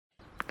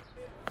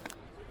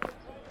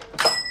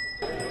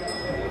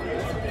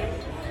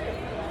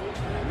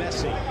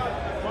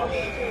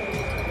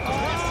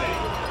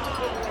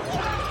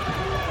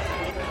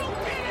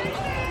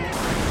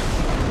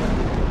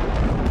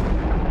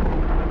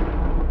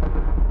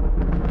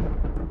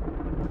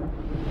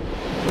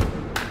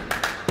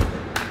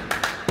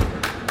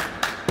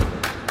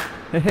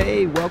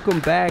Hey, welcome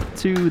back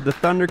to the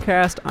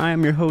Thundercast. I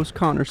am your host,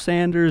 Connor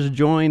Sanders,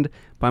 joined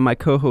by my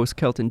co-host,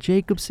 Kelton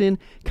Jacobson.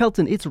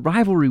 Kelton, it's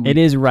rivalry week. It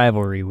is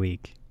rivalry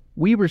week.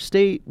 Weber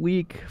State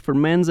week for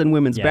men's and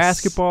women's Yes.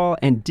 basketball,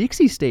 and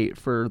Dixie State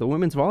for the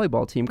women's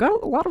volleyball team.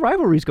 Got a lot of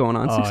rivalries going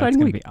on. It's an exciting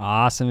week. It's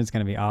going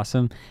to be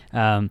awesome.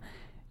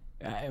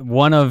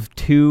 One of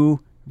two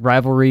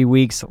rivalry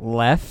weeks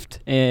left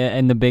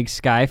in the Big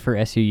Sky for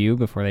SUU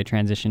before they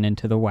transition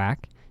into the WAC.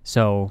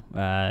 So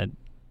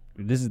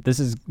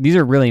these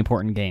are really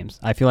important games.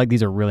 I feel like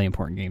these are really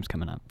important games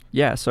coming up.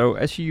 Yeah, so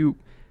SUU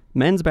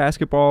men's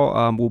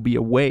basketball will be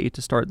away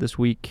to start this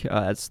week.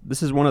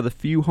 This is one of the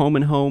few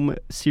home-and-home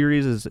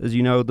series. As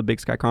you know, the Big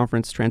Sky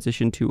Conference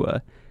transitioned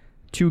to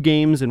 2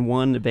 games in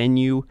one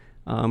venue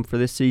for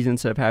this season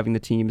instead of having the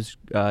teams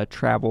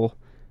travel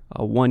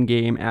 1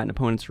 game at an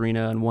opponent's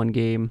arena and 1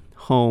 game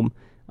home.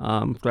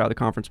 Throughout the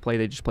conference play,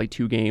 they just play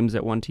 2 games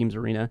at one team's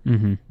arena.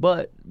 Mm-hmm.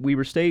 But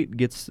Weber State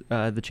gets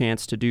the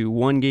chance to do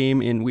 1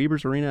 game in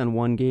Weber's arena and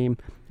 1 game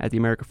at the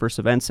America First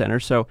Event Center.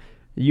 So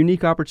a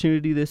unique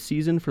opportunity this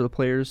season for the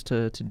players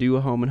to do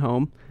a home and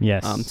home.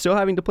 Yes. Still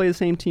having to play the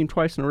same team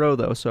twice in a row,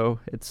 though,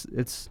 so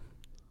it's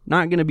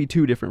not going to be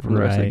too different from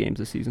the rest of the games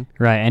this season.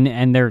 Right,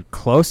 and they're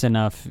close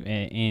enough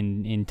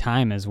in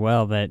time as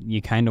well that you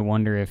kind of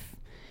wonder if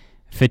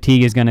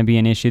fatigue is going to be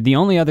an issue. The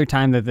only other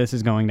time that this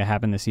is going to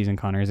happen this season,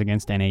 Connor, is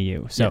against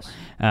NAU. So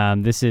yes.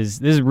 This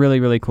is really,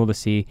 really cool to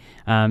see.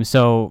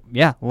 So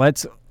yeah,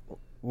 let's.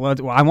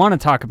 I want to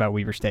talk about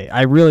Weber State.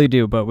 I really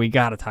do, but we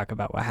got to talk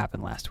about what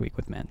happened last week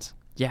with men's.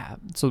 Yeah,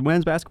 so the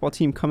men's basketball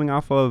team coming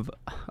off of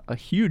a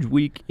huge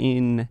week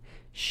in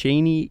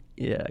Cheney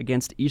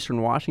against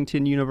Eastern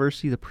Washington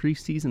University, the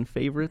preseason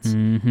favorites,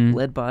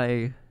 led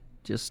by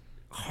just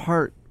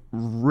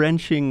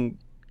heart-wrenching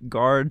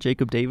guard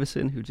Jacob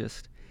Davison, who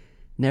just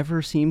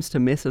never seems to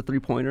miss a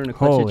three-pointer in a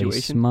clutch situation.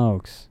 Holy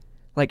smokes.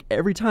 Like,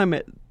 every time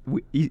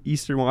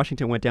Eastern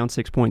Washington went down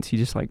 6 points, he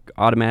just,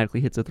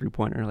 automatically hits a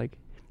three-pointer.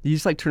 He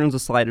just, turns the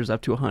sliders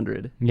up to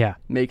 100. Yeah.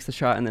 Makes the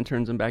shot and then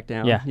turns them back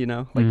down, yeah. you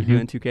do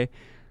in 2K.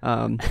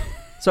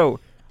 So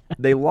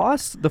they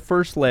lost the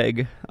first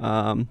leg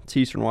to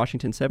Eastern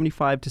Washington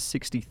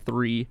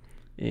 75-63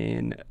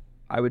 in,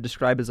 I would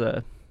describe as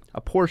a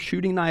poor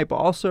shooting night, but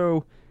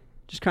also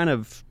just kind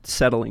of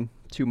settling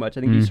too much.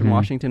 I think Eastern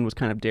Washington was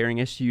kind of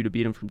daring SU to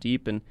beat them from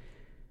deep, and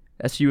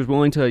SU was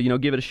willing to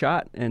give it a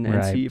shot and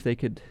see if they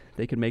could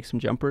make some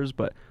jumpers,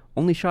 but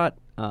only shot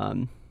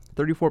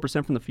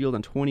 34% from the field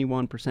and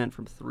 21%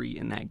 from 3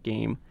 in that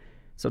game.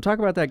 So talk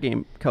about that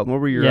game, Kelton. What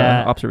were your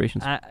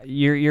observations?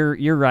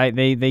 You're right.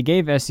 They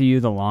gave SU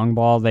the long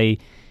ball. They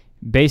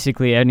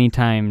basically,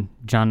 anytime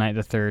John Knight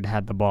III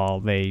had the ball,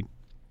 they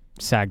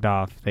sagged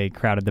off. They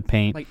crowded the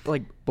paint.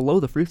 Like below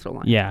the free throw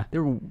line. Yeah.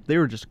 They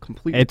were just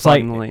completely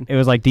clogging the lane. It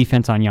was like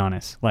defense on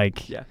Giannis.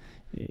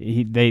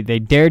 They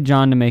dared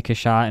John to make a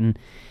shot,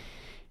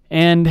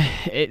 and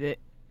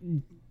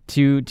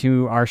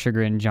to our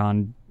chagrin,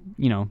 John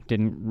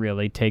didn't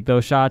really take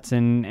those shots,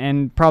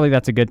 and probably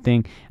that's a good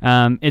thing.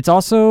 It's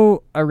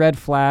also a red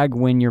flag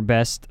when your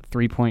best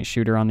three-point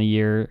shooter on the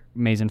year,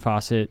 Mason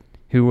Fawcett,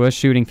 who was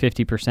shooting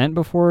 50%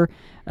 before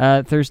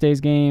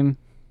Thursday's game,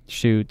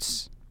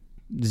 shoots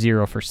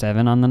 0 for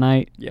 7 on the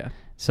night. Yeah.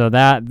 So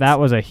that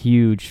was a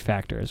huge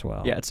factor as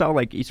well. Yeah, it's not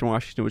like Eastern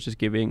Washington was just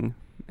giving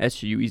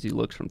SU easy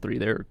looks from 3.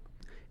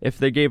 If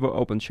they gave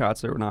open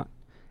shots, they were not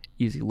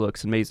easy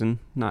looks, and Mason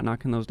not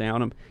knocking those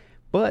down.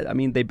 But,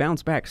 they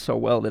bounced back so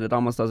well that it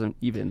almost doesn't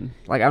even,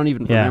 I don't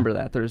even remember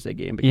that Thursday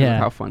game because of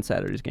how fun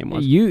Saturday's game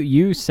was.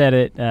 You said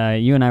it,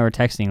 you and I were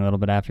texting a little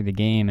bit after the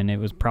game, and it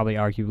was probably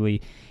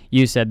arguably,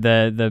 you said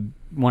the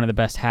one of the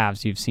best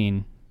halves you've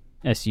seen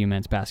SU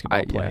men's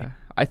basketball play. Yeah.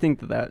 I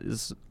think that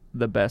is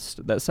the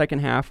best. That second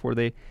half where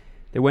they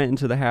went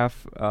into the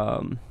half,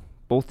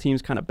 both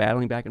teams kind of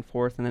battling back and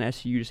forth, and then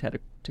SU just had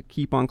to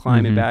keep on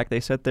climbing back. They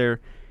set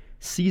their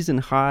season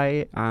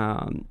high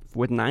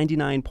with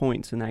 99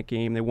 points in that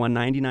game. They won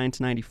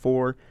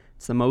 99-94.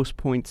 It's the most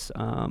points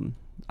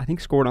I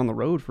think scored on the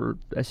road for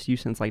SU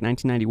since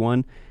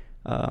 1991.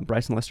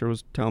 Bryson Lester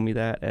was telling me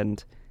that,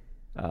 and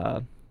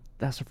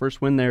that's the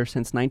first win there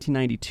since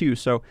 1992.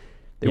 So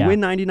they win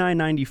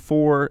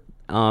 99-94.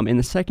 In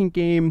the second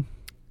game,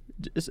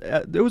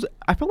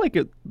 I felt like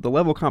the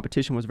level of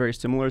competition was very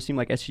similar. It seemed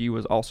like SU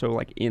was also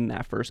in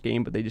that first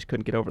game, but they just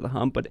couldn't get over the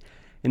hump. But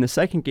in the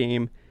second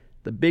game,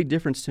 the big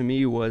difference to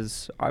me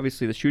was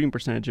obviously the shooting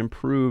percentage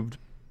improved,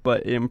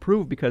 but it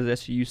improved because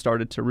SU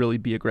started to really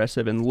be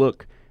aggressive and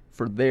look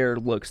for their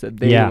looks that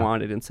they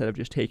wanted instead of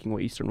just taking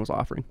what Eastern was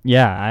offering.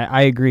 Yeah,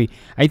 I agree.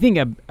 I think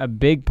a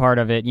big part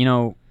of it,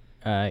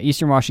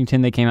 Eastern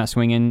Washington, they came out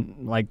swinging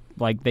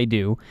like they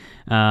do,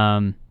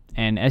 and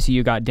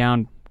SU got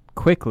down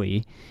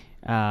quickly.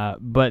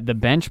 But the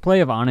bench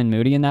play of Anand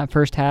Moody in that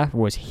first half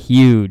was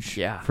huge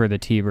for the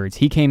T-Birds.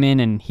 He came in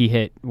and he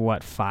hit,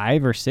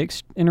 5 or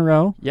 6 in a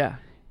row? Yeah.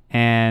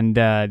 And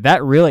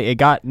that really,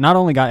 not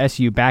only got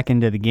SU back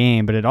into the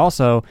game, but it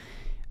also,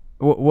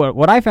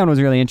 what I found was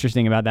really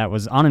interesting about that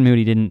was Anand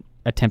Moody didn't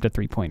attempt a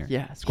three-pointer.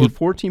 Yeah, scored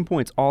 14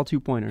 points, all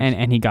 2-pointers.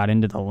 And he got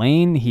into the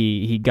lane.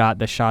 He got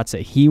the shots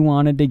that he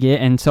wanted to get.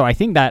 And so I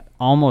think that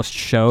almost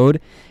showed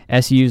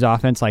SU's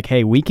offense like,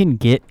 hey, we can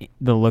get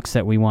the looks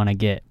that we want to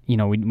get. You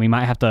know, we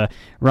might have to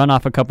run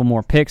off a couple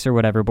more picks or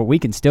whatever, but we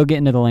can still get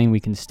into the lane. We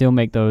can still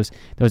make those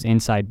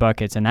inside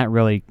buckets. And that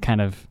really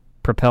kind of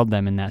propelled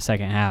them in that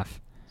second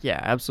half. Yeah,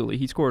 absolutely.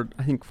 He scored,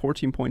 I think,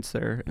 14 points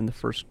there in the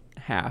first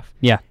half.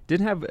 Yeah.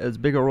 Didn't have as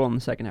big a role in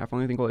the second half.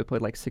 I think only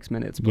played like 6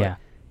 minutes. But yeah.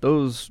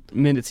 Those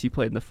minutes he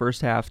played in the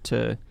first half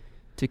to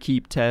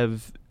keep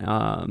Tev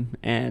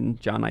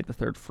and John Knight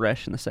III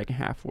fresh in the second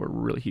half were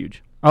really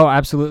huge. Oh,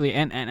 absolutely.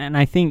 And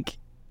I think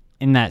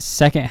in that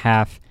second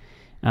half,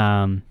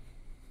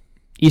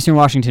 Eastern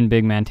Washington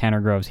big man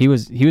Tanner Groves, he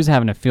was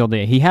having a field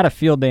day. He had a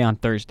field day on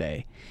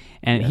Thursday,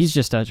 and he's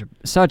just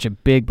such a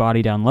big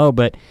body down low.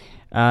 But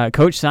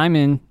Coach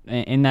Simon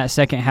in that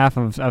second half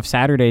of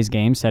Saturday's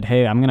game said,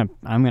 "Hey, I'm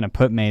gonna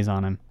put Mays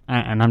on him,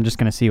 and I'm just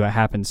gonna see what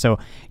happens." So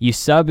you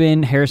sub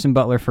in Harrison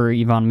Butler for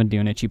Ivan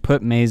Madunic. You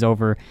put Mays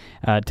over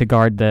to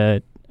guard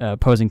the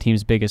opposing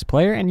team's biggest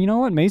player, and you know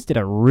what? Mays did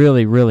a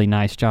really, really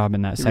nice job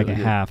in that second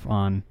half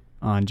on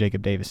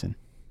Jacob Davison.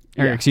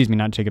 Or excuse me,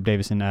 not Jacob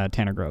Davison,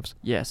 Tanner Groves.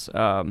 Yes,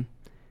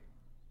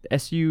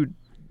 SU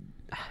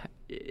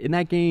in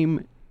that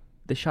game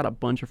they shot a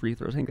bunch of free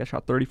throws. I think they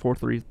shot 34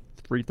 free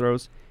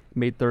throws.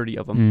 Made 30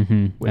 of them.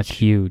 Mm-hmm. That's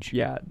huge.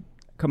 Yeah.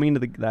 Coming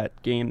into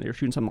that game, they were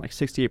shooting something like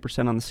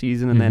 68% on the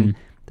season, and then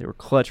they were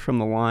clutch from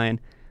the line.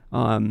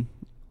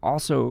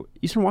 Also,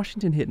 Eastern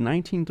Washington hit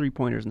 19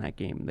 3-pointers in that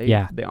game.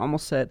 They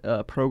almost set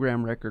a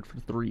program record for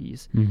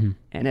threes,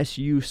 and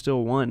SU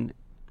still won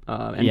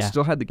and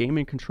still had the game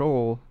in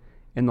control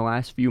in the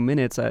last few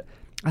minutes. I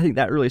think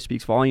that really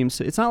speaks volumes.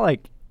 It's not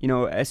like, you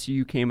know,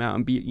 SU came out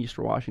and beat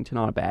Eastern Washington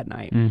on a bad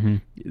night.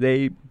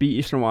 They beat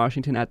Eastern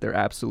Washington at their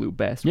absolute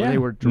best. Yeah, where they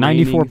were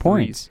 94 threes.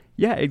 points.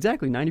 Yeah,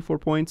 exactly, 94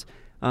 points.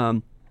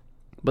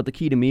 But the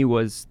key to me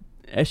was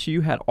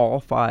SU had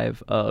all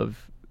 5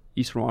 of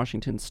Eastern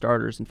Washington's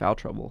starters in foul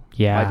trouble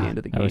by the end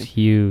of the game. That was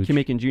huge. Kim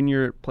Aiken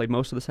Jr. played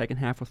most of the second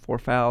half with 4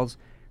 fouls.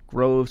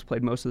 Groves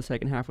played most of the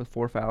second half with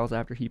 4 fouls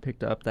after he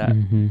picked up that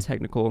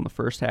technical in the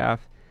first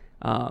half.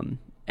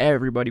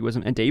 Everybody was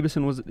in, and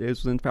Davison was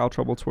in foul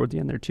trouble toward the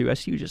end there too.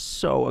 SU just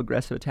so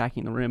aggressive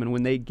attacking the rim, and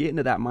when they get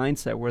into that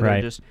mindset where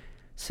they're just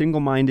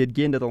single-minded,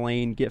 get into the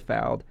lane, get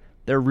fouled,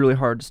 they're really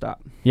hard to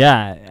stop.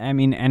 Yeah, I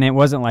mean, and it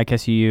wasn't like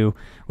SU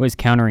was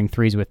countering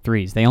threes with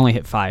threes. They only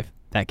hit 5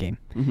 that game.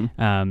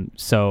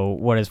 So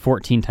what is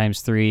 14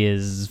 times 3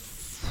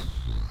 is,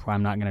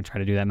 I'm not going to try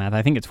to do that math.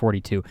 I think it's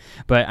 42.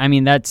 But I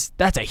mean, that's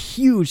a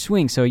huge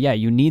swing. So yeah,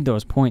 you need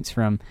those points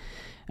from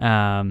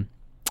the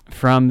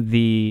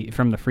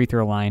free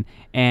throw line,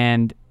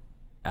 and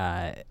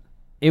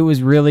it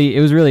was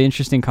really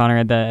interesting, Connor,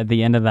 at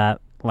the end of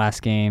that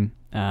last game.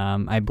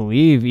 I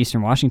believe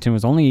Eastern Washington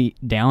was only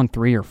down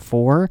 3 or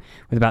 4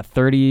 with about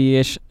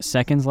 30-ish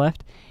seconds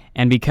left,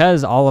 and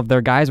because all of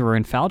their guys were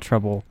in foul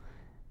trouble,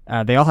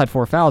 they all had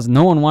 4 fouls.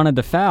 No one wanted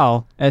to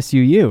foul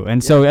SUU,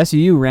 and so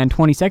SUU ran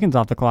 20 seconds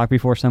off the clock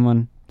before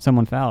someone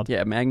fouled.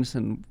 Yeah,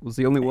 Magnuson was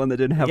the only one that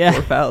didn't have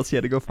 4 fouls. He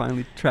had to go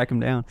finally track him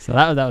down. So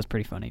that was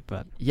pretty funny,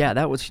 but yeah,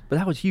 that was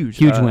huge.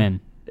 Huge win.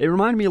 It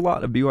reminded me a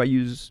lot of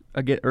BYU's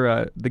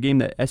the game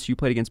that SU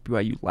played against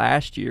BYU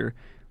last year,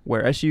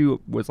 where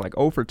SU was like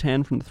 0 for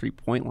 10 from the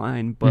 3-point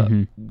line, but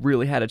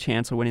really had a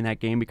chance of winning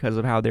that game because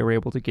of how they were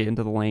able to get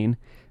into the lane,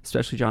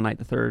 especially John Knight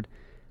III.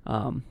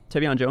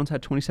 Tevion Jones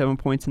had 27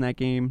 points in that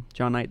game.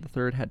 John Knight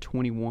III had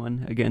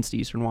 21 against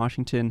Eastern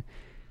Washington.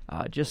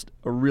 Just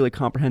a really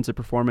comprehensive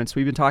performance.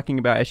 We've been talking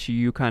about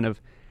SUU kind of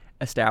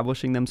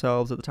establishing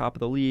themselves at the top of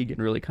the league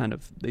and really kind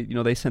of,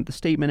 they sent the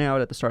statement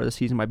out at the start of the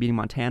season by beating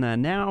Montana,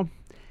 and now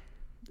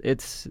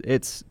it's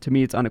to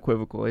me it's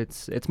unequivocal.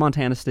 It's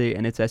Montana State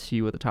and it's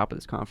SU at the top of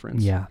this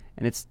conference. Yeah,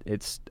 and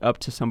it's up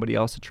to somebody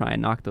else to try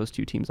and knock those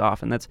two teams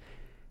off, and that's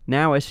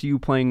now SU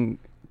playing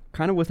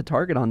kind of with a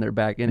target on their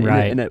back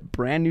in a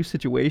brand new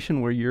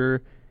situation where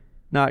you're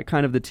not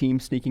kind of the team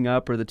sneaking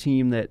up or the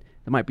team that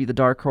might be the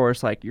dark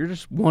horse. Like, you're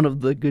just one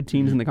of the good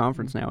teams in the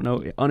conference now.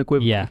 No,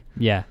 unequivocally.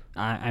 Yeah.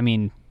 I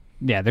mean,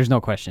 yeah, there's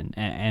no question.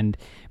 And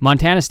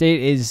Montana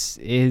State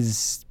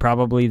is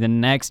probably the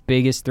next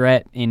biggest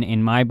threat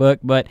in my book,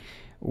 but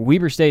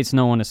Weber State's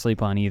no one to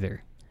sleep on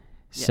either.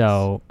 Yes.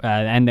 So,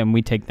 and then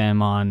we take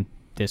them on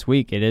this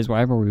week. It is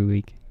rivalry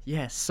week.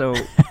 Yes, so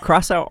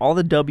cross out all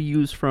the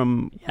W's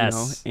from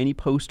any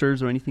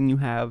posters or anything you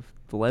have.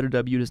 The letter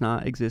W does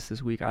not exist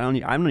this week. I don't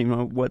even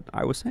know what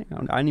I was saying.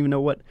 I didn't even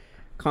know what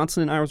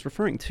consonant I was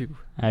referring to.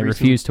 I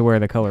refuse to wear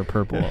the color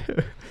purple.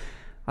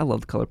 I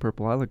love the color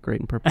purple. I look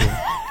great in purple.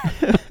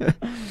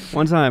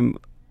 One time,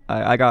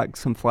 I got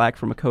some flack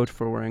from a coach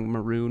for wearing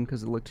maroon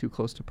because it looked too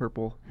close to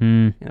purple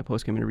in a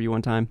post-game interview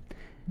one time.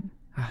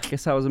 I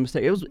guess that was a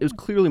mistake. It was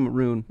clearly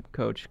maroon,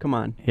 coach. Come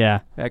on. Yeah.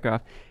 Back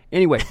off.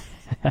 Anyway,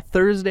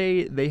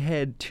 Thursday they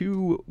head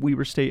to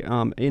Weber State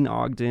in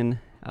Ogden.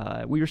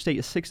 Weber State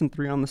is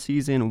 6-3 on the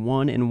season,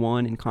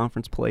 1-1 in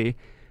conference play.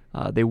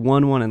 They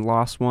won one and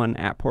lost one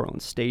at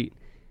Portland State.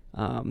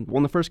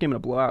 Won the first game in a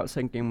blowout.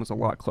 Second game was a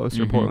lot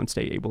closer. Portland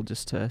State able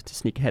just to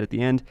sneak ahead at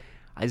the end.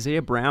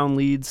 Isaiah Brown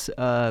leads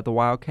the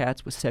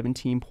Wildcats with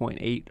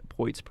 17.8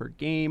 points per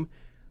game.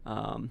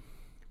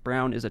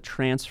 Brown is a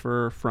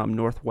transfer from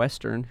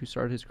Northwestern who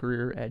started his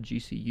career at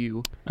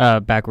GCU.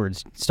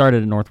 Backwards.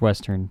 Started at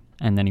Northwestern,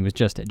 and then he was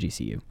just at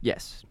GCU.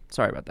 Yes.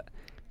 Sorry about that.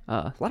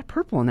 A lot of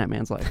purple in that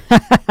man's life.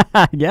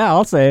 Yeah,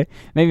 I'll say.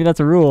 Maybe that's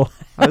a rule.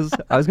 I was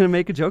going to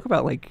make a joke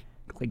about, like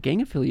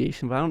gang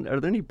affiliation, but are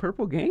there any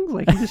purple gangs?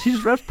 Like, he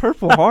just reps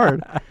purple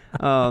hard.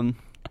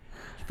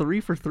 3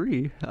 for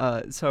 3.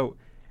 So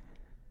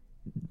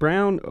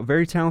Brown, a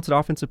very talented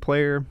offensive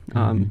player,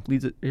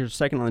 leads it. He's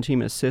second on the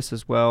team in assists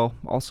as well.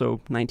 Also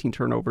 19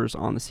 turnovers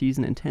on the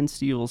season and 10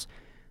 steals.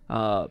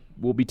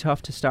 Will be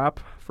tough to stop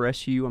for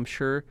SU, I'm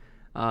sure.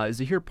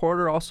 Zahir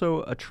Porter,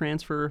 also a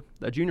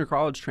junior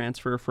college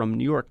transfer from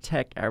New York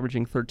Tech,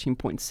 averaging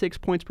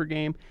 13.6 points per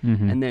game.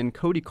 And then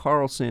Cody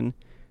Carlson,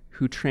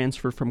 who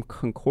transferred from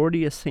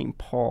Concordia St.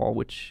 Paul,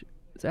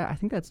 I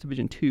think that's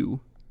Division II.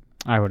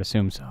 I would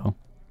assume so.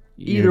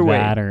 Either way,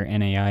 that or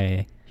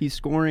NAIA. He's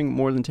scoring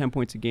more than 10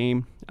 points a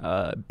game.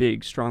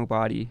 Big, strong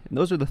body. And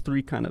those are the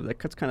three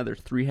that's kind of their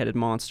three-headed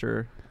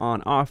monster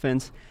on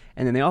offense.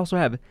 And then they also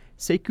have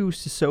Sekou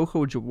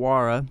Sissoko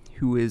Jawara,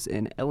 who is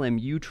an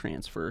LMU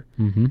transfer,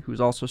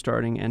 who's also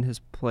starting and has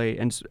played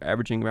and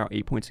averaging about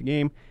 8 points a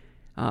game.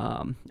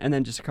 And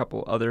then just a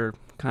couple other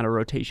kind of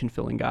rotation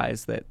filling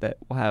guys that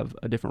will have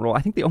a different role.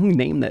 I think the only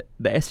name that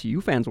the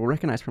SU fans will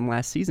recognize from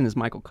last season is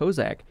Michael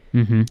Kozak,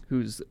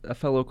 who's a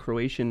fellow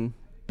Croatian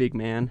big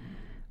man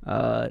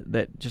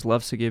that just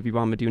loves to give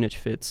Ivan Medunic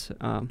fits.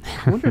 I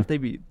wonder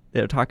if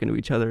they're talking to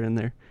each other in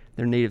their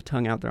native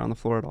tongue out there on the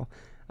floor at all.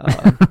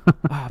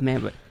 Oh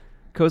man, but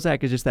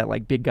Kozak is just that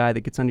like big guy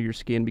that gets under your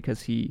skin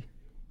because he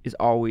is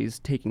always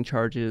taking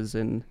charges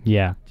and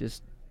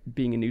just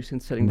being a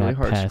nuisance, setting really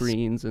hard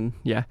screens, and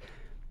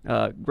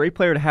great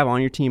player to have on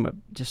your team.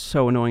 Just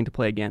so annoying to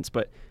play against.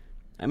 But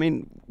I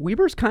mean,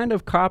 Weber's kind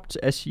of copped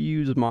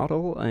SU's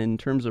model in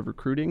terms of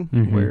recruiting,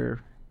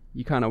 where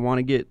you kind of want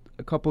to get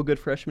a couple good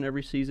freshmen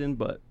every season,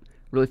 but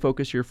really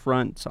focus your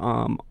front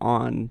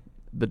in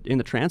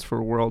the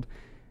transfer world.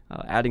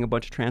 Adding a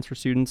bunch of transfer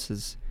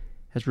students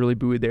has really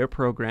buoyed their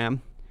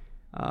program.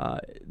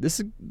 This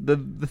is the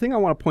thing I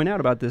want to point out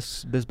about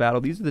this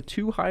battle. These are the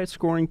two highest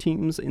scoring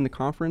teams in the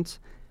conference.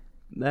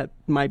 That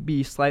might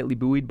be slightly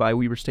buoyed by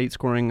Weber State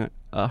scoring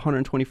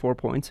 124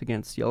 points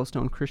against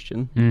Yellowstone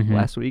Christian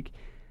last week.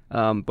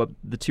 But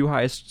the two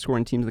highest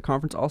scoring teams in the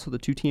conference, also the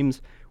two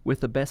teams with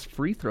the best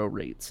free throw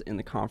rates in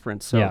the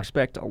conference. So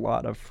expect a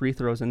lot of free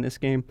throws in this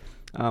game.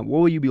 What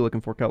will you be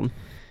looking for, Kelton?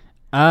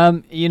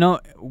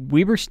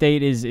 Weber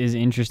State is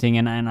interesting,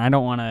 and I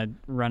don't want to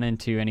run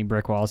into any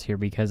brick walls here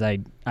because I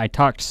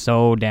talked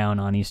so down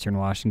on Eastern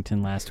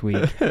Washington last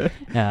week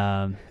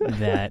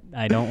that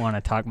I don't want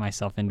to talk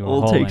myself into a hole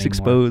anymore. Old takes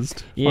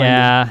exposed.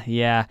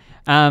 Yeah.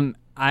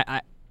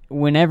 I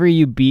whenever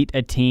you beat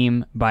a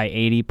team by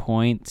 80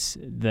 points,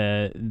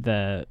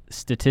 the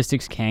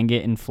statistics can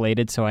get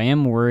inflated. So I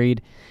am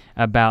worried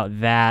about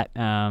that.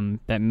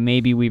 That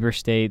maybe Weber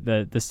State,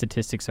 the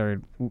statistics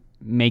are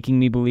making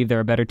me believe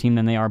they're a better team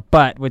than they are.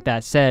 But with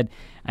that said,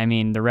 I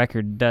mean the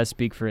record does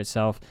speak for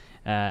itself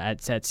at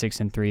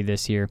 6-3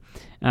 this year.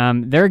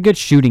 They're a good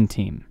shooting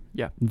team.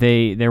 Yeah,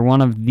 they're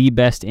one of the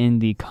best in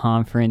the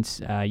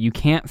conference. You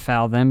can't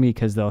foul them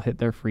because they'll hit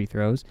their free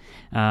throws.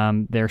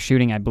 They're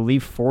shooting, I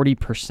believe,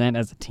 40%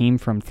 as a team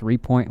from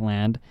 3-point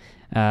land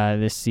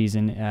this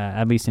season,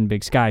 at least in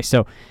Big Sky.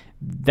 So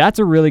that's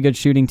a really good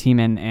shooting team.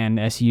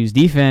 And SU's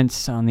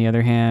defense, on the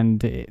other hand,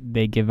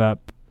 they give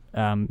up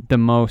the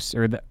most,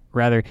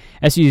 rather,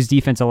 SU's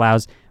defense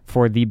allows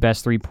for the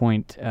best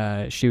 3-point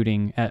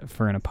shooting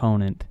for an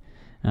opponent.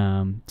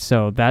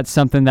 So that's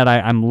something that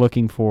I'm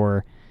looking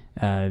for.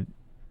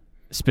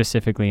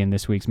 Specifically in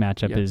this week's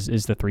matchup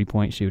is the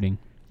 3-point shooting.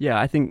 Yeah,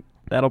 I think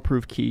that'll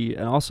prove key.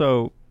 And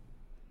also,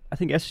 I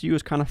think SU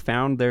has kind of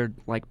found their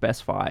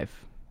best five.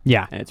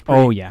 Yeah. And it's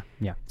pretty, yeah.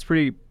 It's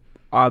pretty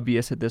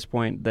obvious at this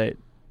point that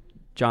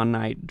John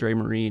Knight, Dre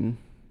Marine,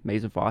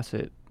 Mason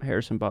Fawcett,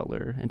 Harrison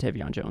Butler, and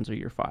Tevion Jones are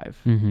your five.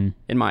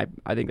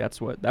 I think that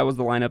was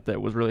the lineup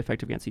that was really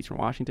effective against Eastern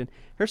Washington.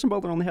 Harrison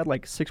Butler only had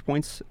 6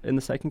 points in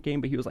the second game,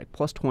 but he was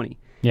plus 20.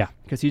 Yeah.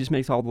 Because he just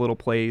makes all the little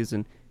plays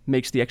and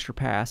makes the extra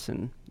pass,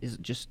 and is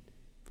just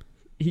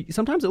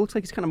sometimes it looks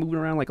like he's kind of moving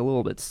around a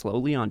little bit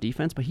slowly on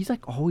defense, but he's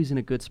always in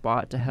a good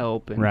spot to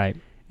help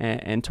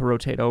and to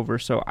rotate over.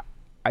 So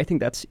I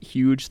think that's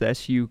huge. The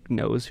SU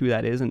knows who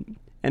that is,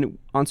 and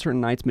on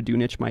certain nights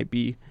Medunic might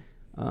be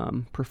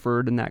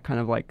preferred in that kind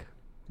of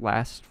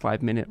last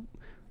 5-minute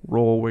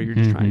role where you're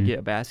just trying to get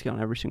a basket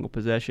on every single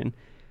possession.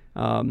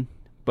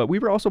 But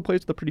Weber also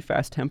plays with a pretty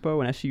fast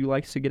tempo, and SU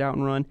likes to get out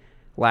and run.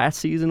 Last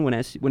season,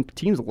 when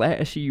teams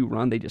let SU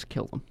run, they just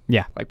kill them.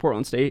 Yeah.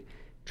 Portland State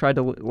tried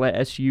to let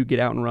SU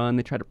get out and run.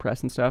 They tried to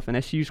press and stuff, and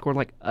SU scored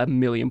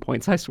 1,000,000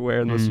 points, I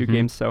swear, in those two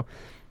games. So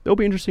they'll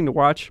be interesting to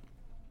watch.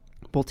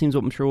 Both teams,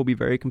 I'm sure, will be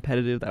very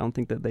competitive. I don't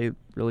think that they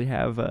really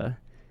have I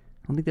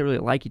don't think they really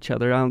like each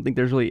other. I don't think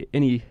there's really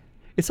any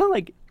 – it's not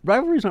like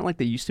rivalries aren't like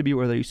they used to be,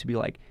 where they used to be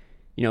like,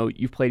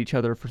 you've played each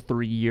other for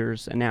 3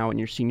 years, and now in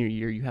your senior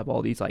year you have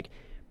all these like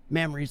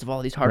memories of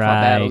all these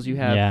hard-fought battles you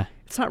have. Yeah.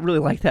 It's not really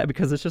like that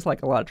because it's just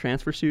like a lot of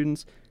transfer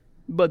students,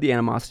 but the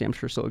animosity I'm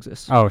sure still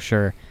exists. Oh,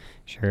 sure.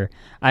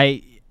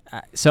 I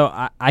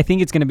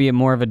think it's going to be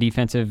more of a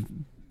defensive.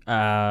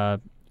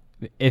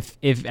 If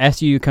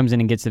SU comes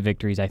in and gets the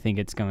victories, I think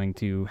it's going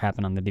to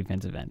happen on the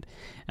defensive end.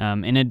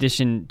 In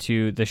addition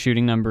to the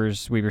shooting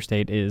numbers, Weber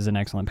State is an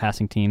excellent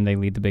passing team. They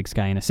lead the Big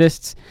Sky in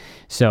assists.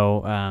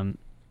 So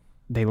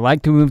they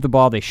like to move the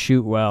ball. They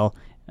shoot well.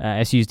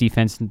 SU's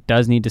defense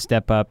does need to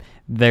step up.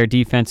 Their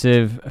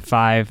defensive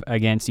 5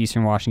 against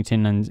Eastern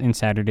Washington in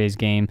Saturday's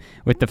game,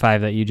 with the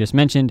 5 that you just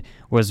mentioned,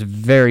 was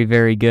very,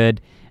 very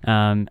good.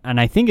 And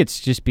I think it's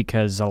just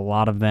because a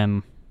lot of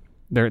them,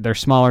 they're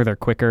smaller, they're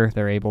quicker,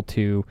 they're able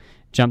to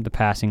jump the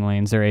passing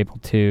lanes, they're able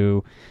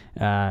to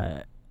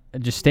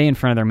just stay in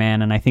front of their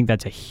man, and I think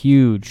that's a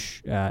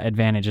huge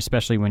advantage,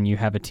 especially when you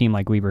have a team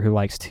like Weber who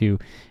likes to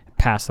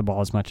pass the ball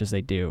as much as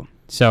they do.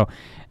 So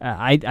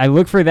I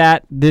look for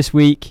that this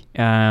week.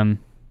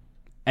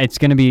 It's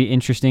going to be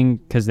interesting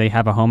because they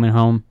have a home and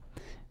home.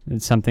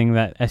 It's something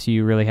that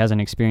SU really hasn't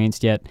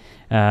experienced yet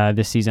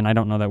this season. I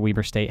don't know that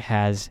Weber State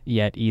has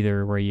yet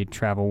either, where you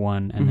travel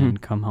one and then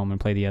come home and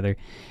play the other.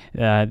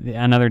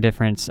 Another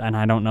difference, and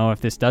I don't know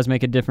if this does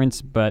make a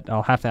difference, but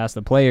I'll have to ask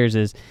the players,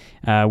 is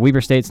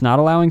Weber State's not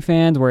allowing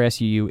fans where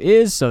SUU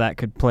is, so that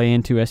could play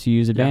into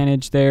SUU's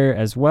advantage there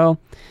as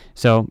well.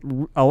 So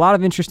a lot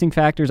of interesting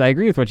factors. I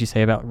agree with what you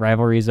say about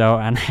rivalries, though,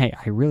 and I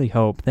really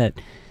hope that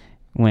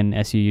when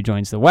SUU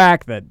joins the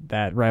WAC,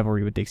 that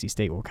rivalry with Dixie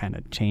State will kind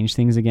of change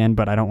things again,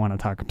 but I don't want to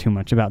talk too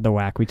much about the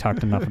WAC. We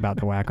talked enough about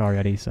the WAC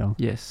already. So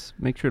yes,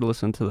 make sure to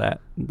listen to the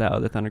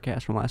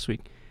Thundercast from last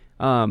week.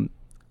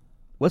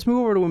 Let's move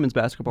over to women's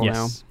basketball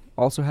now.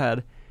 Also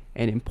had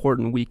an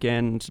important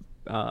weekend.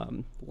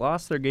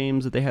 Lost their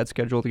games that they had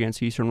scheduled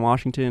against Eastern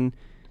Washington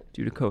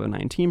due to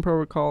COVID-19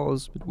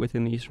 protocols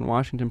within the Eastern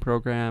Washington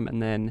program,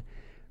 and then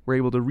were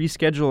able to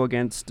reschedule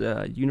against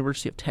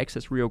University of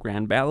Texas Rio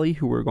Grande Valley,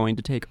 who were going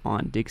to take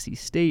on Dixie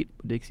State.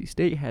 Dixie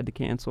State had to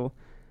cancel.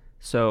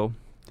 So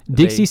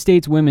Dixie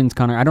State's women's,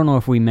 Connor, I don't know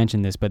if we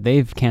mentioned this, but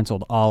they've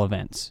canceled all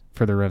events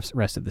for the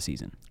rest of the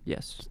season.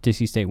 Yes.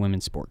 Dixie State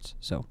women's sports.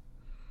 So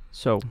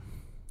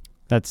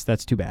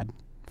that's too bad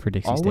for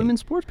Dixie State. All women's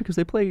sports, because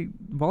they play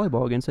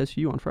volleyball against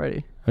SU on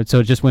Friday.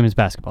 So just women's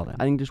basketball then?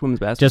 I think just women's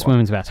basketball. Just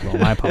women's basketball.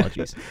 My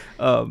apologies.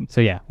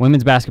 So yeah,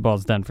 women's basketball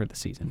is done for the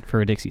season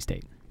for Dixie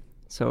State.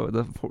 So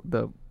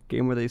the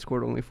game where they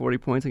scored only 40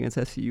 points against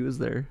SU is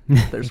their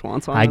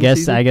swan song. I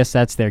guess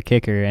that's their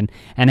kicker. And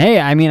hey,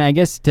 I mean, I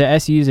guess to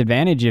SU's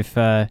advantage, if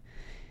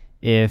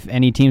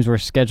any teams were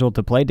scheduled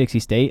to play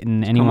Dixie State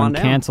and anyone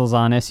cancels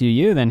on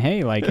SUU, then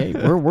hey,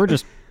 we're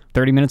just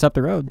 30 minutes up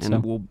the road.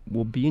 And so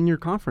we'll be in your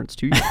conference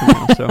 2 years from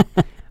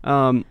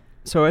now.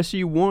 So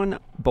SU won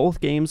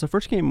both games. The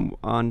first game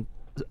on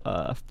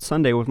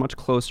Sunday was much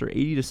closer,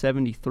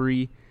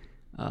 80-73.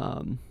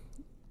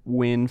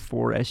 Win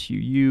for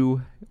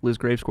SUU. Liz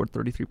Graves scored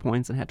 33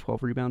 points and had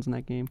 12 rebounds in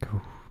that game.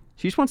 Ooh.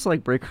 She just wants to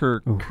break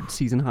her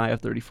season high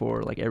of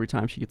 34 every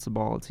time she gets the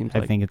ball, it seems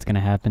like. I think it's going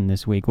to happen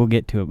this week. We'll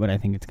get to it, but I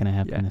think it's going to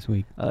happen this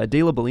week.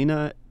 Dela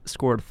Belina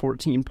scored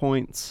 14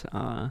 points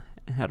and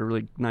had a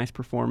really nice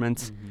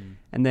performance. Mm-hmm.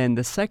 And then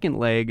the second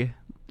leg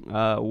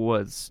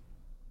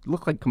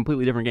looked like a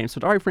completely different game. So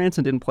Dari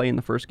Franson didn't play in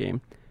the first game.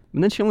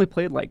 And then she only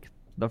played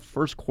the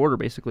first quarter,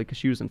 basically, because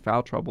she was in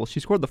foul trouble. She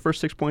scored the first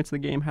 6 points of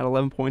the game, had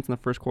 11 points in the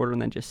first quarter,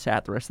 and then just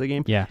sat the rest of the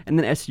game. Yeah. And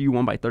then SU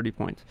won by 30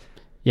 points.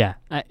 Yeah.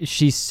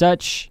 She's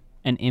such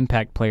an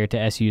impact player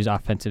to SU's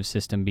offensive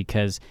system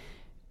because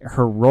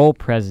her role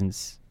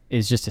presence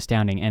is just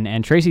astounding.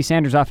 And Tracy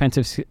Sanders'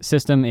 offensive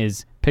system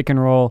is pick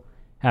and roll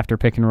after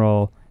pick and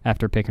roll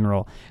after pick and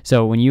roll.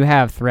 So when you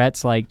have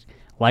threats like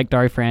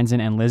Dari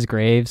Franson and Liz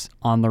Graves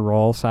on the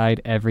roll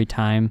side every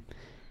time,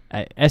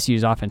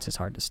 SU's offense is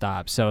hard to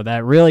stop. So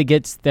that really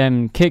gets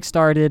them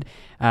kick-started.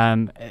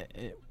 RGV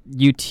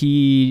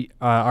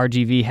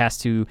has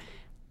to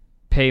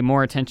pay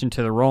more attention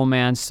to the roll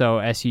man, so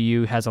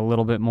SUU has a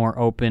little bit more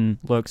open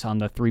looks on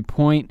the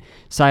three-point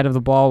side of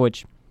the ball,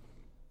 which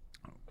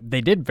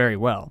they did very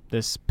well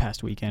this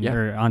past weekend,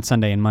 or on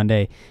Sunday and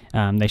Monday.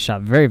 They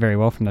shot very, very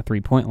well from the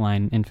three-point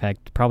line. In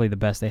fact, probably the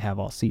best they have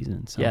all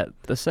season. So. Yeah,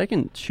 the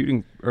second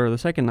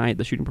night,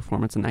 the shooting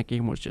performance in that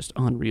game was just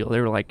unreal. They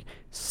were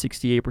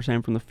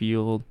 68% from the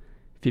field,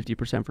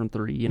 50% from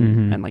three,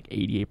 and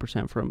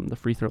 88% from the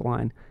free throw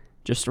line.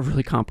 Just a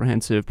really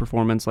comprehensive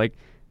performance. The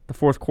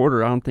fourth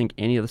quarter, I don't think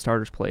any of the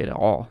starters played at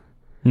all.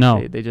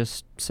 No, they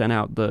just sent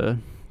out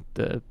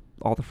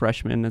all the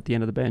freshmen at the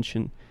end of the bench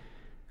and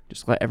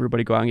just let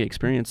everybody go out and get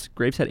experience.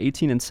 Graves had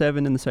 18 and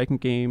 7 in the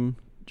second game.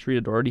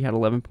 Sharita Doherty had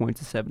 11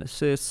 points and 7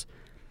 assists.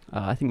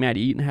 I think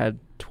Maddie Eaton had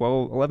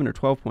 11 or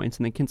 12 points,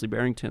 and then Kinsley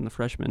Barrington, the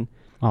freshman,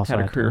 also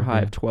had a career high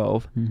of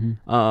 12.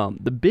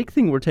 Mm-hmm. The big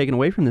thing we're taking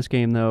away from this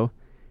game, though,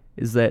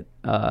 is that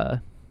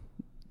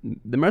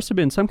there must have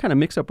been some kind of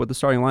mix-up with the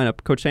starting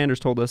lineup. Coach Sanders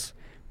told us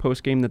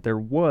post-game that there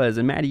was,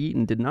 and Maddie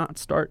Eaton did not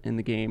start in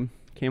the game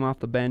came off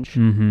the bench,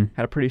 Mm-hmm.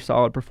 had a pretty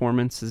solid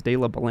performance as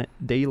Dela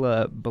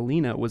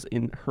Bellina was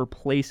in her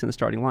place in the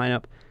starting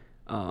lineup.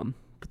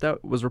 But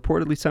that was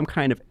reportedly some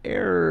kind of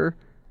error.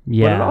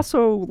 Yeah. But it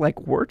also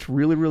worked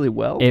really, really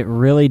well. It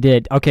really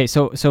did. Okay,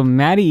 so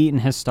Maddie Eaton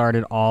has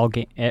started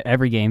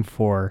every game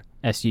for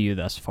SUU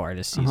thus far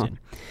this season.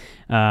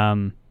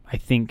 I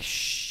think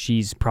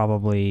she's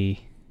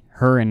probably,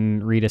 her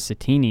and Rita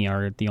Satini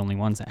are the only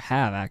ones that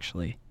have,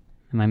 actually.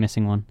 Am I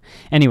missing one?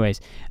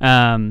 Anyways,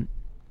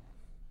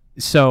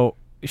 so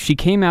she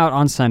came out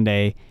on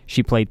Sunday.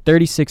 She played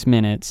 36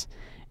 minutes,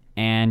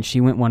 and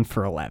she went 1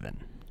 for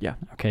 11. Yeah.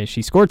 Okay,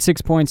 she scored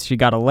 6 points. She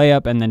got a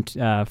layup and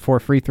then 4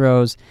 free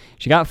throws.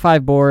 She got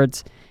 5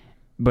 boards,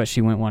 but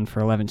she went 1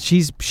 for 11.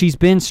 She's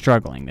been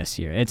struggling this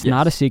year. It's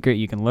not a secret.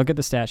 You can look at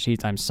the stat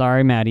sheets. I'm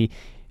sorry, Maddie.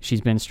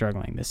 She's been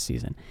struggling this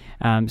season.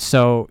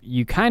 So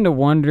you kind of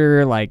wonder,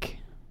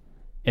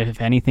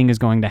 if anything is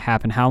going to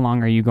happen, how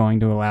long are you going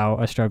to allow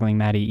a struggling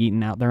Maddie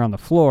Eaton out there on the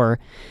floor?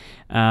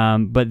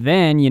 But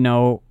then,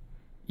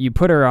 you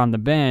put her on the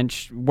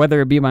bench,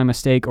 whether it be by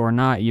mistake or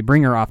not, you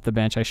bring her off the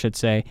bench, I should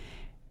say,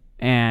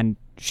 and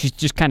she's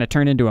just kind of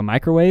turned into a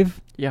microwave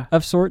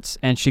of sorts,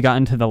 and she got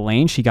into the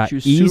lane. She got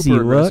easy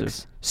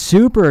looks,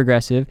 super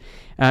aggressive.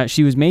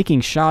 She was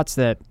making shots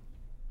that,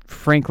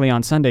 frankly,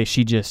 on Sunday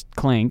she just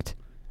clanked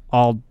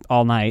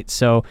all night.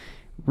 So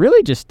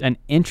really just an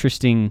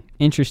interesting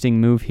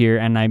move here,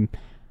 and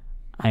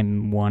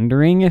I'm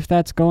wondering if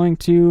that's going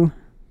to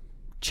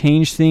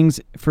change things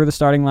for the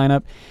starting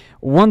lineup.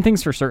 One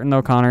thing's for certain,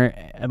 though, Connor,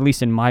 at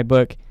least in my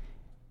book,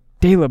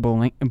 Dela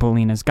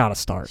Bellina's got to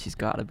start. She's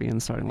got to be in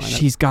the starting lineup.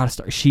 She's got to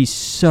start. She's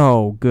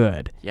so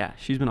good. Yeah,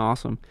 she's been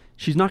awesome.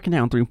 She's knocking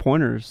down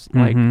 3-pointers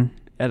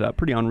at a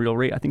pretty unreal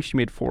rate. I think she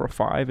made 4 or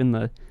 5 in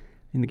the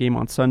game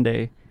on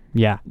Sunday.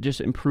 Yeah,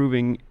 just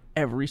improving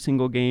every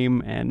single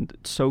game, and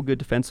so good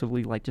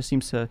defensively. Just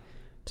seems to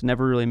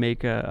never really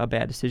make a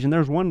bad decision. There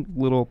was one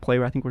little play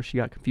where she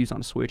got confused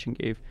on a switch and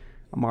gave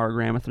Amara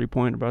Graham a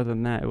 3-pointer. But other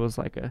than that, it was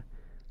a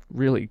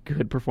really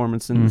good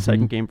performance in the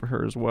second game for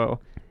her as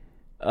well.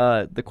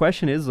 The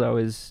question is,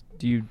 though,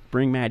 do you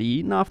bring Maddie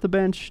Eaton off the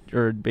bench,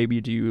 or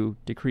maybe do you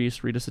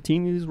decrease Rita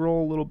Satini's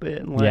role a little bit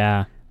and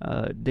let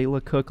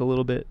Dela cook a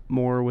little bit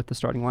more with the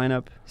starting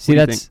lineup? See,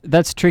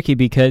 that's tricky,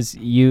 because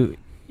you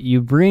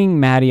bring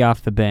Maddie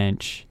off the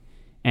bench,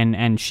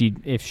 and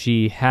if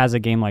she has a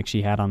game like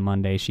she had on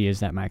Monday, she is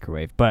that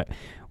microwave. But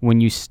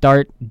when you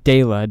start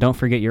Dela, don't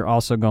forget you're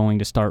also going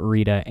to start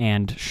Rita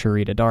and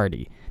Sharita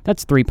Darty.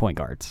 That's 3-point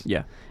guards.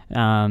 Yeah.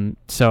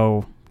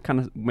 So kind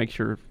of makes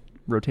your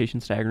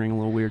rotation staggering a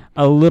little weird.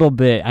 A little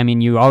bit. I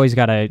mean, you always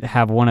got to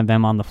have one of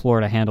them on the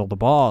floor to handle the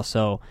ball.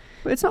 So,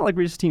 but it's not like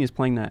Rita Satini is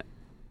playing that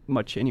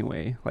much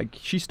anyway.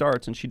 She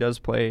starts and she does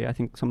play, I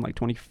think, something like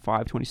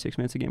 25, 26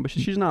 minutes a game, but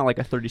she's not a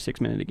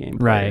 36-minute a game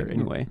player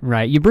anyway.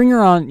 Right. You bring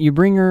her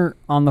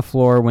on the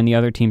floor when the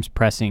other team's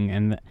pressing,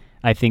 and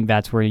I think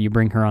that's where you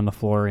bring her on the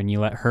floor and you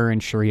let her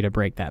and Sharita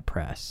break that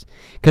press.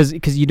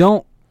 Because you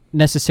don't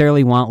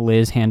necessarily want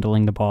Liz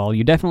handling the ball.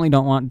 You definitely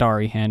don't want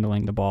Dari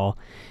handling the ball.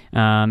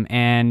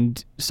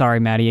 And sorry,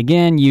 Maddie,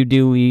 again, you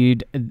do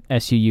lead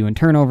SUU in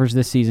turnovers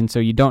this season, so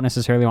you don't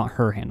necessarily want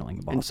her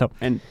handling the ball.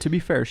 And to be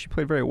fair, she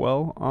played very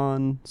well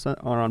on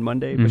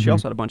Monday, but she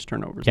also had a bunch of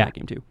turnovers in that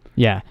game too.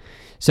 Yeah.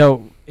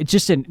 So it's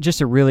just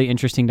a really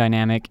interesting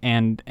dynamic,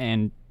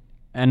 and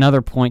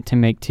another point to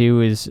make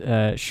too is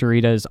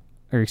Rita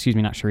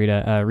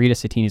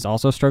Satini is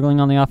also struggling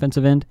on the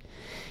offensive end.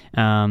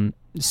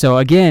 So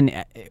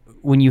again,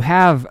 when you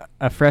have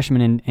a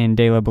freshman in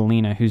Dela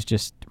Bellina who's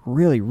just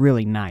really,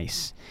 really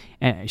nice,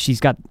 and she's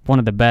got one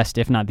of the best,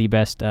 if not the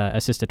best,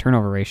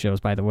 assist-to-turnover ratios,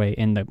 by the way,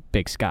 in the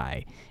Big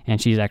Sky,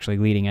 and she's actually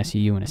leading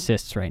SUU in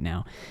assists right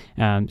now.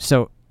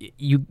 So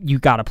you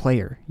got to play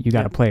her. You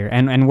got to play her,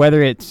 and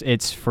whether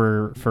it's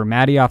for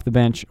Maddie off the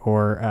bench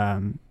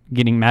or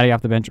getting Maddie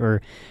off the bench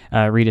or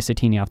Rita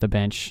Satini off the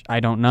bench, I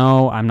don't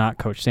know. I'm not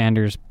Coach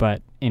Sanders,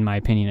 but in my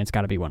opinion, it's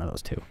got to be one of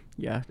those two.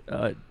 Yeah,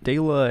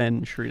 Dela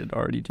and Sharita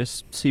Darty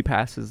just see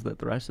passes that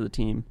the rest of the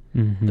team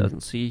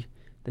doesn't see.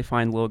 They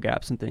find little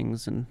gaps and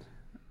things, and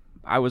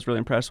I was really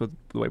impressed with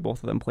the way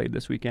both of them played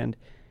this weekend.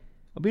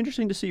 It'll be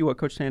interesting to see what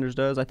Coach Sanders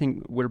does. I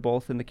think we're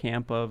both in the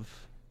camp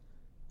of,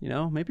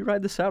 maybe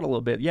ride this out a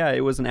little bit. Yeah,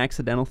 it was an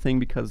accidental thing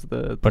because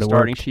the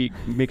starting sheet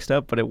mixed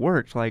up, but it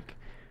worked. This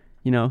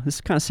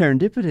is kind of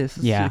serendipitous.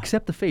 Yeah.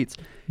 Accept the fates.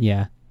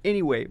 Yeah.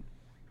 Anyway,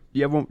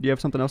 do you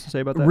have something else to say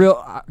about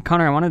that?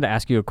 Connor, I wanted to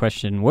ask you a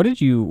question. What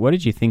did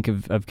you think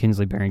of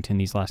Kinsley Barrington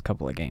these last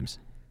couple of games?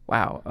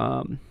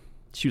 Wow.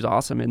 She was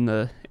awesome in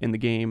the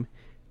game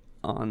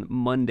on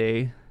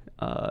Monday.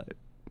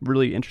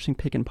 Really interesting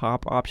pick and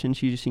pop option.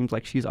 She just seems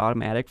like she's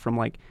automatic from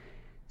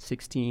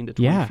 16 to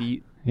 20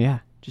 feet. Yeah.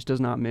 Just does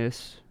not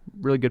miss.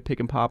 Really good pick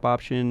and pop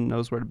option.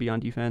 Knows where to be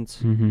on defense.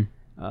 Mm-hmm.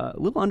 A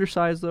little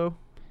undersized though.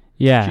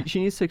 Yeah.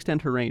 She needs to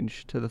extend her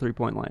range to the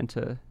 3-point line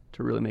to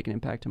really make an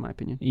impact, in my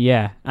opinion.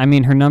 Yeah. I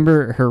mean,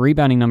 her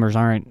rebounding numbers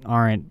aren't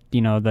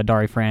the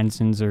Dari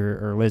Fransons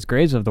or Liz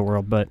Graves of the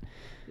world, but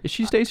if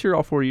she stays here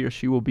all 4 years,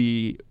 she will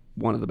be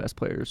one of the best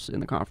players in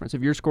the conference.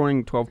 If you're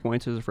scoring 12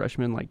 points as a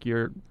freshman, like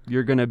you're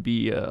going to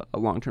be a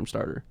long-term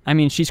starter. I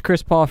mean, she's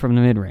Chris Paul from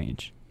the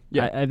mid-range.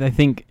 Yeah. I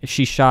think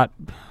she shot,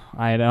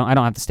 I don't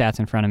have the stats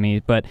in front of me,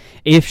 but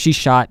if she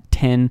shot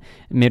 10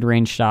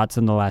 mid-range shots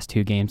in the last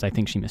 2 games, I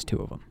think she missed 2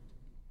 of them.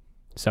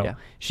 So yeah.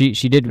 she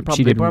did.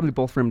 They probably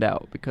both rimmed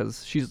out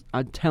because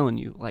I'm telling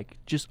you, like,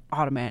 just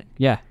automatic.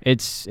 Yeah,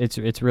 it's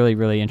really,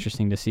 really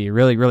interesting to see.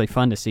 Really, really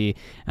fun to see.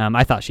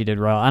 I thought she did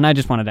well, and I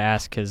just wanted to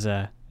ask because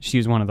she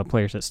was one of the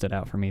players that stood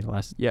out for me the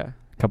last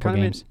couple of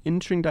games. An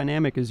interesting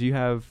dynamic is you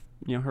have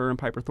her and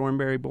Piper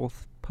Thornberry,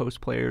 both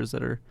post players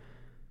that are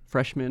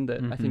freshmen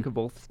that I think have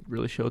both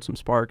really showed some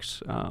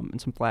sparks and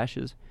some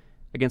flashes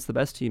against the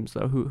best teams,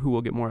 though, who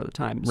will get more of the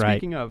time. Right.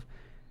 Speaking of,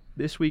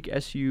 this week,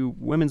 SU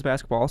women's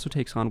basketball also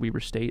takes on Weber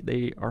State.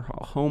 They are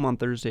home on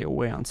Thursday,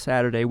 away on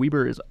Saturday.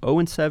 Weber is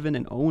 0-7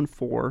 and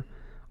 0-4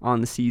 on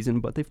the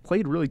season, but they've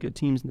played really good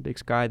teams in the Big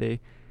Sky. They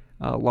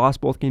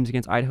lost both games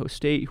against Idaho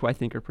State, who I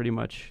think are pretty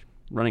much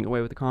running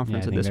away with the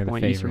conference at this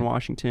point. Eastern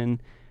Washington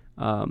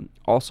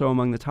also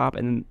among the top,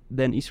 and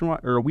then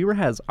Weber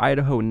has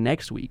Idaho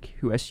next week,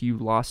 who SU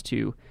lost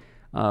to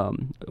a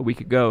week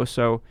ago.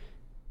 So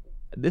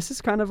this is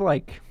kind of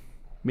like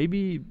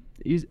maybe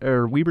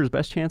Weber's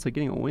best chance of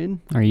getting a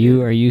win. Are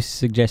you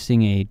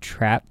suggesting a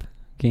trap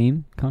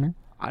game, Connor?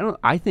 I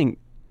don't think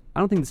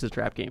this is a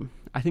trap game.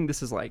 I think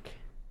this is like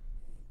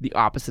the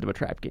opposite of a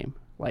trap game.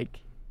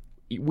 Like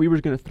Weber's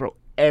going to throw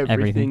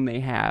everything they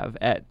have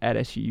at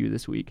SUU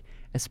this week,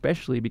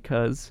 especially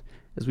because,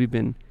 as we've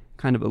been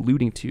kind of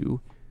alluding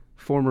to,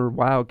 former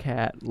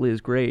Wildcat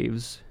Liz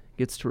Graves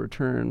gets to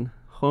return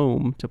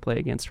home to play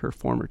against her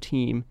former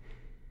team,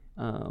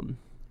 and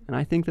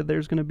I think that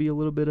there's going to be a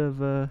little bit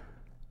of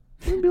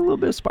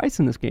spice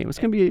in this game. It's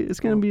gonna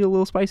be a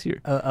little spicier.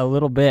 A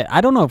little bit.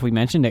 I don't know if we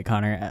mentioned it,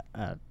 Connor,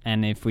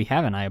 and if we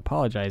haven't, I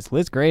apologize.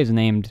 Liz Graves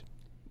named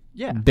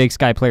Big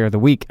Sky Player of the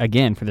Week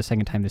again for the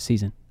second time this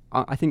season.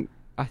 I think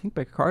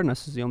Becca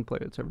Cardenas is the only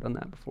player that's ever done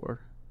that before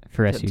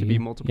for SU to be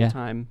multiple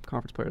time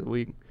Conference Player of the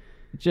Week.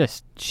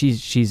 Just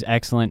she's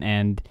excellent,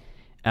 and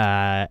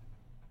I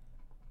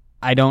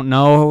don't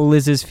know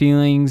Liz's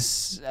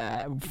feelings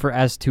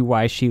as to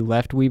why she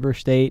left Weber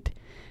State.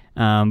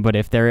 But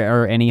if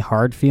there are any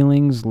hard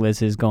feelings,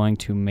 Liz is going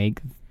to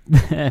make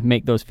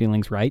those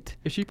feelings right.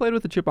 If she played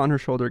with a chip on her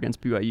shoulder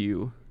against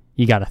BYU,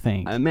 you got to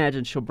think. I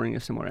imagine she'll bring a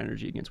similar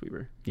energy against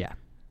Weber. Yeah.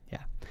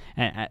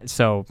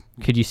 So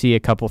could you see a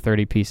couple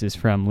 30 pieces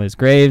from Liz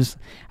Graves,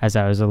 as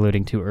I was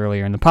alluding to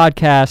earlier in the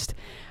podcast?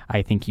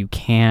 I think you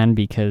can,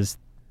 because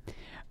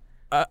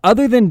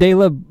other than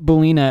Dela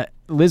Bolina,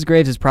 Liz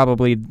Graves is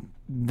probably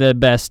the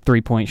best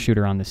 3-point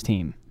shooter on this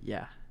team.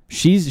 Yeah.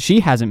 She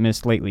hasn't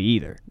missed lately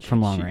either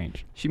from long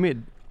range. She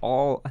made I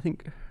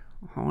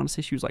want to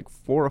say she was like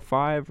 4 of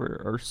 5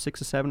 or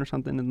 6 of 7 or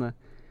something in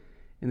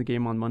the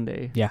game on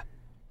Monday. Yeah.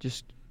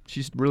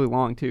 She's really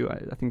long too.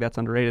 I think that's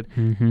underrated.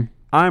 Mm-hmm.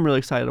 I'm really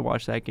excited to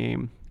watch that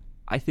game.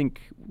 I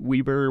think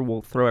Weber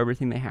will throw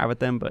everything they have at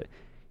them, but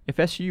if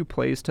SU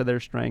plays to their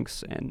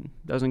strengths and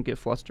doesn't get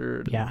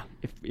flustered,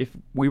 if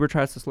Weber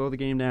tries to slow the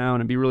game down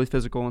and be really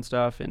physical and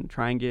stuff and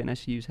try and get in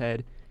SU's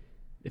head,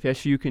 if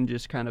SU can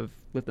just kind of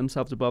lift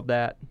themselves above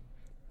that,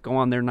 go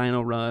on their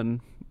 9-0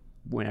 run,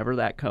 whenever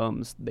that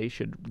comes, they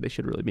should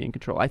really be in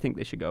control. I think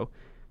they should go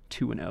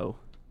 2-0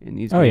 in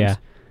these games. Oh, yeah.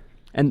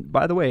 And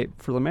by the way,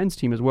 for the men's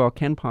team as well,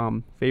 Ken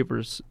Palm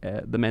favors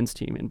the men's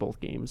team in both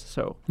games.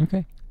 So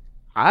okay,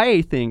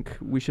 I think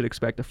we should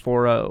expect a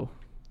 4-0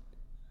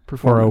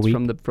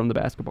 performance from the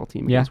basketball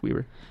team against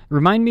Weber.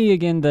 Remind me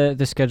again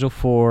the schedule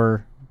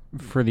for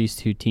these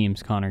two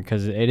teams, Connor,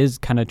 because it is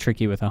kind of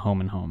tricky with a home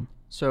and home.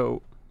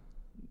 So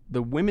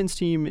the women's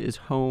team is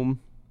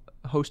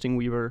hosting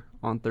Weber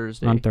on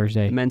Thursday.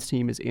 The men's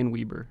team is in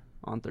Weber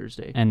on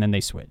Thursday. And then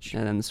they switch.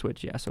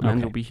 Yeah. So men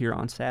will be here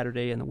on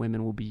Saturday, and the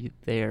women will be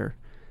there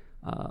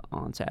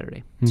on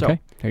Saturday. Okay, so,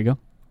 there you go.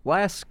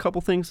 Last couple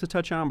things to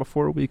touch on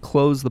before we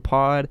close the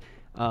pod.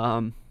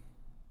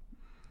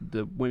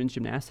 The women's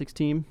gymnastics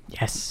team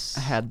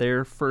had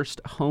their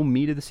first home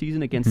meet of the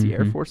season against the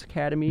Air Force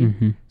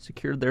Academy,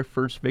 secured their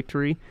first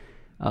victory.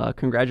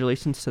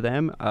 Congratulations to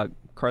them.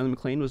 Carly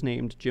McLean was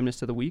named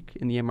Gymnast of the Week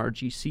in the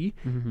MRGC,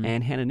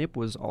 and Hannah Knipp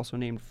was also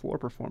named Floor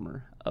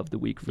Performer of the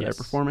Week for their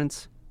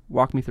performance.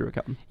 Walk me through it,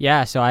 Kelton.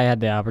 Yeah, so I had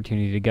the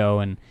opportunity to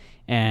go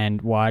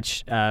and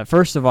watch.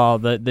 First of all,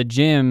 the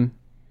gym,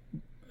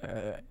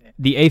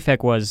 the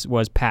AFEC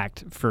was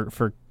packed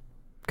for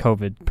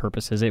COVID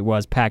purposes. It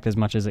was packed as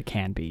much as it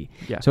can be.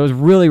 Yeah. So it was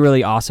really,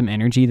 really awesome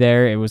energy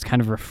there. It was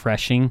kind of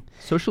refreshing.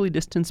 Socially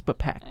distanced but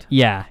packed.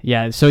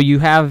 Yeah. So you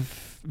have,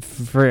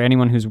 for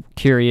anyone who's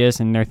curious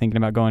and they're thinking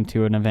about going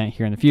to an event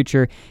here in the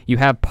future, you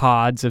have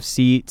pods of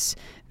seats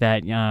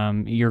that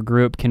your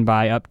group can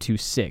buy up to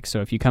 6.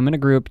 So if you come in a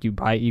group, you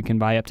can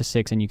buy up to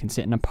 6, and you can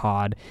sit in a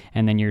pod,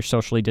 and then you're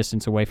socially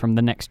distanced away from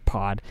the next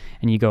pod,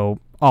 and you go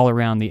all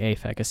around the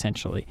AFEC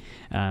essentially,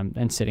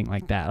 and sitting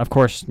like that. Of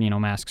course,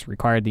 masks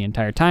required the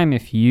entire time.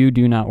 If you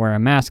do not wear a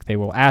mask, they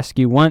will ask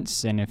you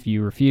once, and if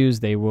you refuse,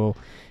 they will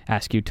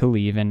ask you to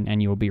leave,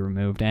 and you will be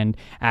removed. And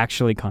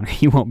actually, Connor,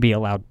 you won't be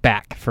allowed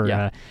back for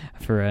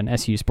an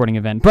SU sporting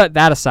event. But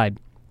that aside,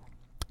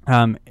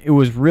 it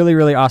was really,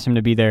 really awesome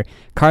to be there.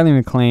 Carly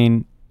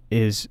McLean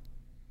is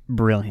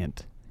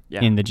brilliant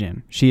in the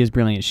gym. She is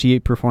brilliant. She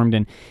performed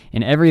in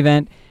every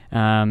event,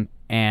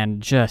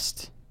 and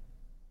just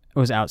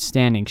was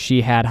outstanding.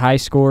 She had high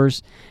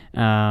scores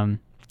in,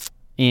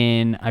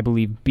 I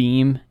believe,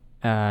 beam,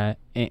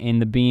 in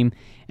the beam.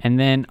 And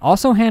then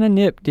also Hannah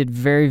Nip did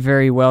very,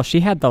 very well.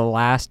 She had the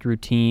last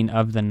routine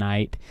of the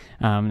night,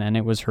 and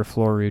it was her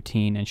floor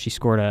routine, and she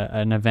scored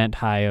an event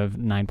high of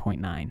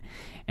 9.9.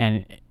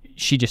 And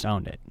she just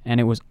owned it. And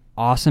it was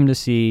awesome to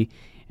see.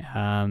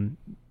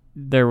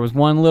 There was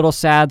one little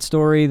sad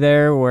story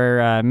there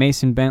where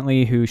Mason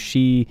Bentley, who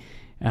she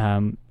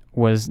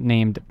was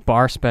named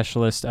bar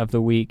specialist of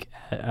the week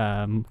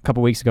a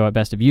couple weeks ago at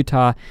Best of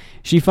Utah.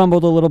 She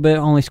fumbled a little bit,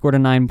 only scored a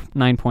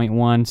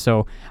 9.1,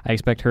 so I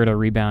expect her to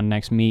rebound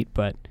next meet,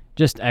 but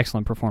just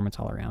excellent performance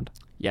all around.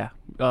 Yeah,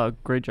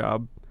 great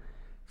job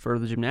for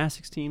the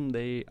gymnastics team.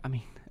 It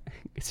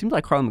seems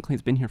like Carly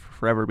McLean's been here for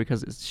forever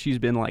because she's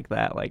been like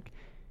that, like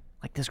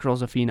this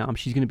girl's a phenom.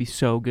 She's going to be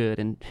so good,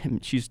 and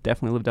she's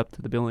definitely lived up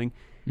to the billing.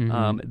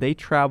 Mm-hmm. They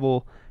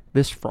travel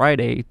this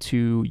Friday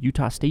to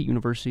Utah State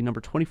University, number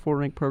 24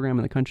 ranked program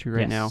in the country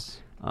right now,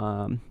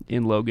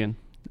 in Logan.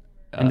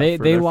 And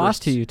they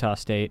lost to Utah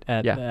State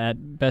at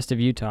Best of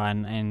Utah,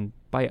 and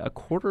by a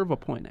quarter of a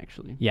point,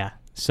 actually. Yeah,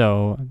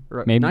 so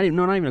maybe not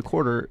even a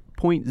quarter,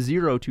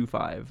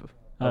 0.025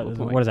 of a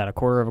point. What is that? A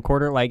quarter of a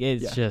quarter? Like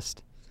it's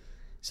just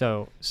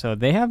so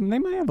they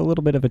might have a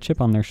little bit of a chip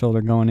on their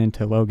shoulder going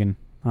into Logan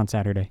on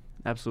Saturday.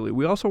 Absolutely.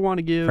 We also want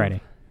to give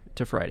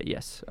Friday.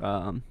 Yes.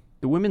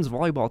 The women's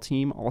volleyball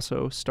team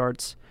also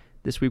starts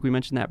this week. We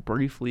mentioned that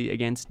briefly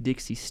against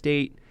Dixie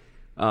State.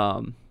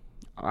 I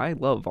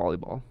love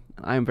volleyball.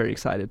 I am very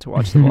excited to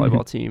watch the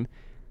volleyball team.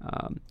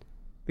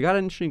 They got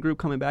an interesting group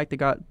coming back.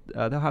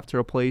 They'll have to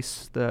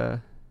replace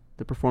the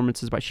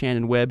performances by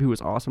Shannon Webb, who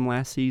was awesome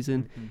last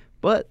season. Mm-hmm.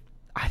 But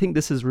I think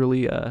this is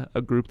really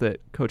a group that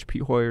Coach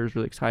Pete Hoyer is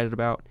really excited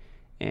about,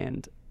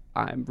 and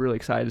I'm really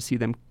excited to see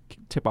them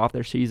tip off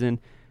their season.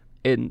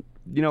 And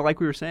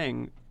like we were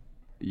saying,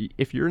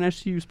 if you're an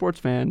SU sports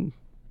fan,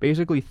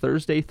 basically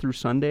Thursday through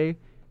Sunday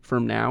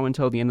from now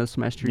until the end of the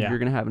semester, you're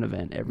going to have an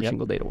event every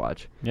single day to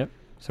watch. Yep.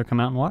 So come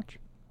out and watch.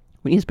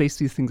 We need to space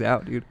these things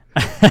out, dude.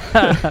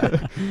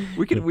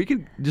 We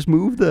could just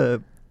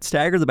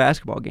stagger the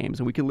basketball games,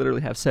 and we could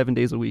literally have 7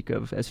 days a week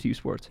of SU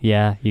sports.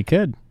 Yeah, you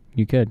could.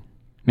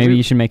 Maybe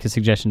you should make a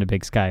suggestion to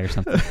Big Sky or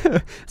something.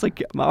 It's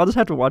like I'll just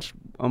have to watch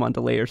them on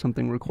delay or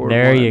something, record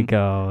There you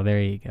go.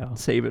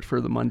 Save it for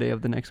the Monday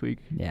of the next week.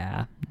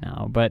 Yeah,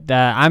 no, but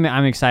I'm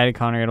excited,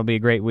 Connor. It'll be a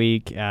great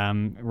week.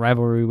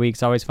 Rivalry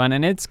week's always fun,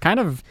 and it's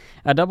kind of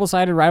a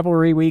double-sided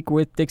rivalry week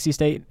with Dixie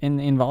State in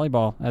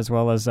volleyball as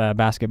well as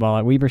basketball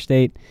at Weber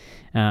State.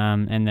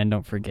 And then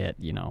don't forget,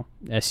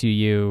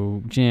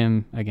 SUU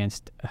gym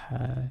against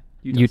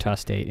Utah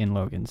State in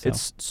Logan. So.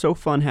 It's so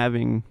fun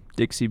having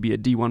Dixie be a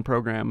D1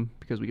 program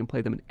because we can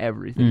play them in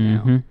everything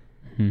now.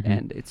 Mm-hmm.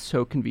 And it's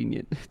so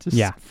convenient.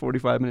 Just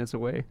 45 minutes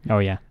away. Oh,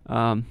 yeah.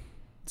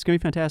 It's going to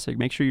be fantastic.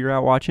 Make sure you're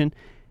out watching.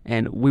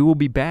 And we will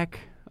be back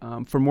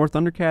for more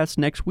Thundercast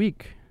next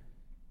week.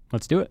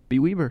 Let's do it. Be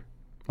Weber.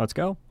 Let's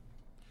go.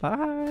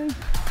 Bye.